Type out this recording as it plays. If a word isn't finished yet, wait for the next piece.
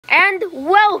and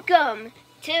welcome.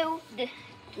 Today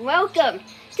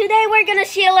we're gonna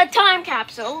seal a time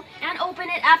capsule and open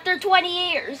it after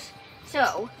 20 years.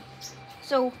 So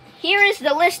here is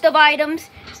the list of items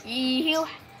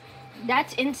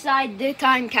that's inside the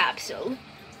time capsule.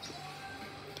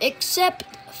 Except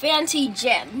fancy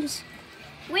gems.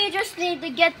 We just need to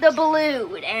get the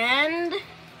balloon and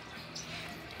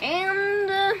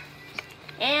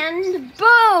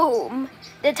boom!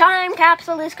 The time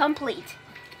capsule is complete.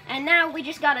 And now we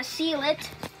just gotta seal it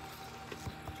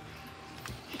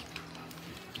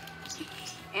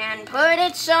and put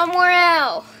it somewhere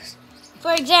else.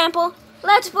 For example,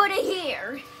 let's put it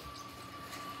here.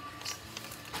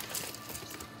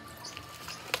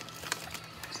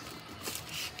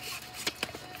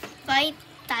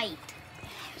 Tight.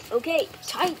 Okay,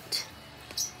 tight.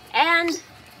 And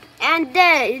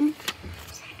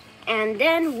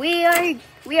then we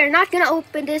are not gonna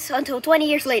open this until 20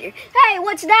 years later. Hey,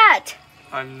 what's that?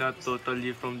 I'm not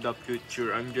totally from the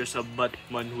future. I'm just a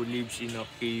Batman who lives in a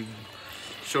cave.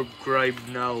 Subscribe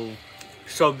now,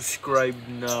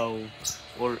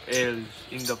 or else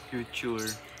in the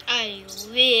future I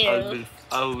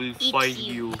will find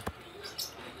you.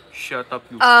 Shut up,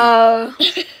 you.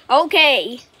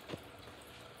 Okay.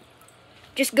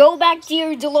 Just go back to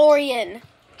your DeLorean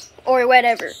or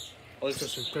whatever. Also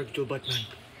subscribe to Batman.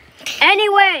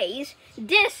 Anyways,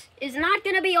 this is not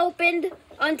gonna be opened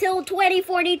until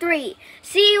 2043.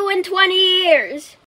 See you in 20 years.